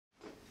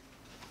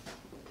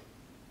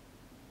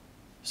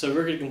So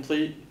we're going to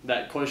complete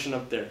that question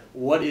up there.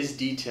 What is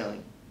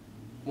detailing?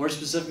 More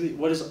specifically,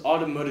 what is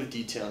automotive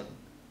detailing?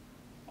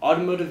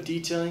 Automotive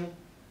detailing,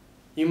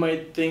 you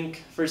might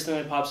think, first thing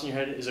that pops in your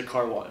head is a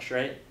car wash,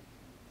 right?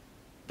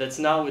 That's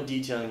not what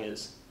detailing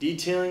is.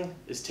 Detailing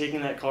is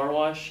taking that car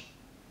wash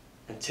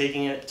and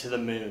taking it to the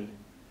moon.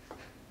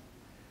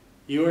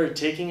 You are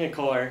taking a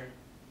car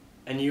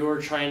and you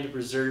are trying to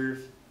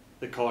preserve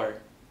the car.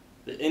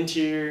 The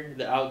interior,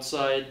 the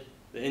outside,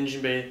 the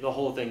engine bay, the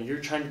whole thing. You're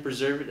trying to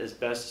preserve it as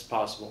best as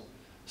possible.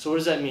 So what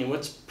does that mean?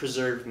 What's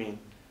preserve mean?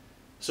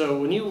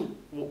 So when you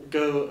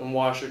go and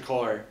wash a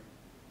car,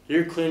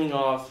 you're cleaning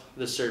off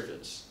the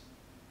surface.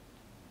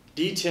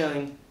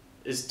 Detailing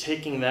is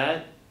taking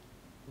that,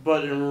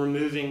 but in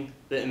removing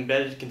the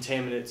embedded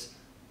contaminants,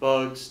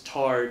 bugs,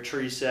 tar,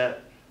 tree sap,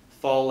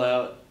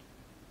 fallout.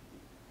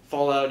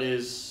 Fallout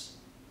is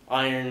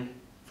iron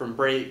from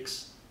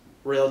brakes,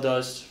 rail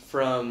dust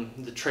from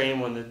the train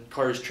when the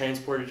car is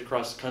transported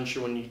across the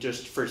country when you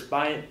just first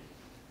buy it.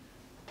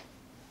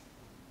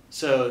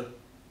 So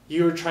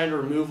you're trying to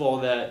remove all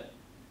that,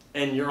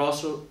 and you're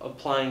also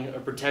applying a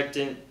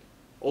protectant.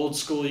 Old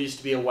school used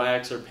to be a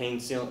wax or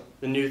paint sealant.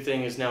 The new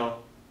thing is now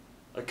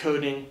a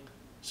coating.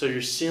 So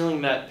you're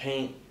sealing that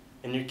paint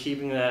and you're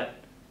keeping that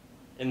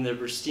in the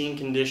pristine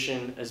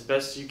condition as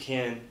best as you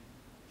can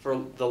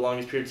for the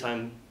longest period of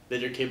time that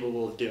you're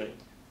capable of doing.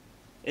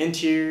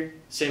 Interior,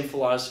 same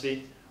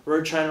philosophy.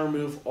 We're trying to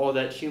remove all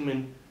that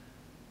human,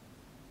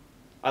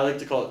 I like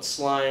to call it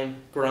slime,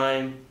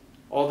 grime,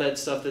 all that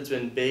stuff that's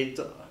been baked,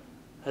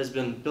 has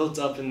been built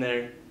up in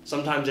there.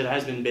 Sometimes it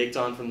has been baked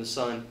on from the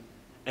sun,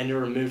 and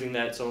you're removing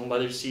that. So on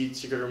leather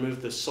seats, you're going to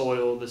remove the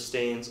soil, the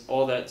stains,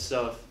 all that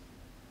stuff,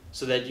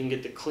 so that you can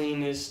get the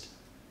cleanest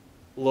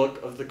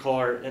look of the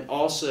car. And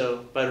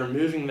also, by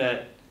removing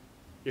that,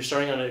 you're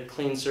starting on a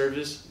clean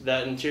surface.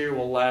 That interior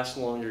will last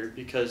longer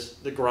because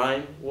the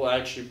grime will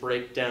actually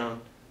break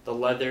down the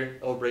leather,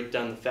 it'll break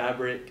down the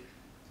fabric,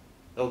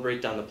 it'll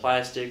break down the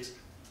plastics.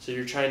 So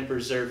you're trying to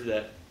preserve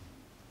that.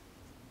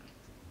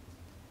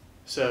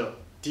 So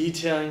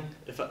detailing,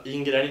 if you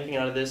can get anything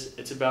out of this,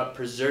 it's about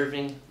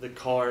preserving the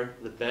car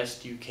the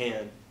best you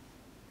can.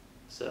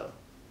 So